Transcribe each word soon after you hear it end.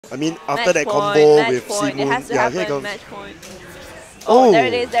I mean, after Match that point, combo match with point. It has Simun, to yeah, here happen. comes. Match point. Oh, Oh, there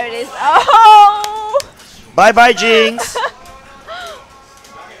it is, there it is. Oh! Bye bye, Jjynx.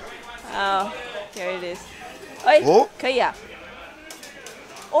 Oh, here it is. 哎， Oh, 可以啊。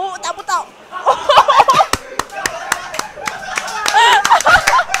哦，打不到。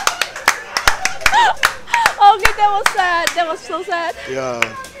Okay, that was sad. That was so sad. yeah,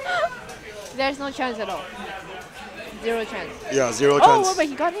 There's no chance at all. Zero chance. yeah, zero Oh, chance. but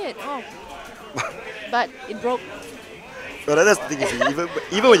he got hit. Oh. But it broke. But that's the thing, you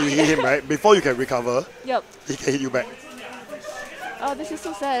see, even when you hit him, right, before you can recover, Yep. he can hit you back. Oh, this is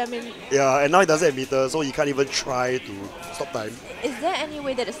so sad. I mean, Yeah, and now he doesn't have meter, so he can't even try to stop time. is there any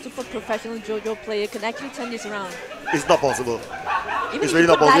way that a super professional JoJo player can actually turn this around? It's not possible. Even It's if really you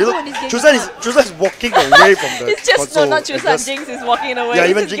not put possible. Daigo in this game, Chusan is walking away from the it's just console. no, not and Chusan. just- Jjynx is walking away. Yeah, He's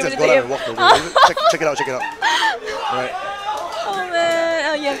even just Jjynx has giving gone it out to and him. walked away. check it out, check it out. Right. Oh man,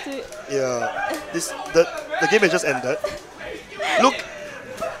 oh you have to. Yeah. The game has just ended. Look,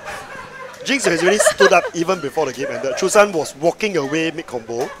 Jjynx has already stood up even before the game ended. Chusan was walking away mid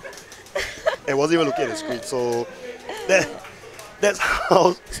combo and wasn't even looking at the screen. So that's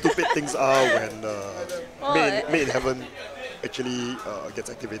how stupid things are when Made in Heaven actually gets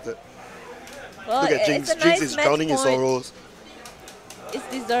activated. Well, Look at Jjynx. it's a Jjynx nice is match drowning his point. sorrows. It's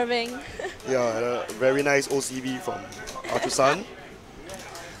deserving. Yeah, a very nice OCV from Chusan.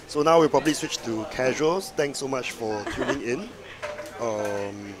 So now we'll probably switch to casuals. Thanks so much for tuning in.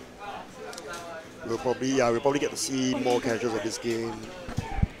 We'll probably get to see more casuals of this game.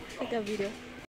 Take a video.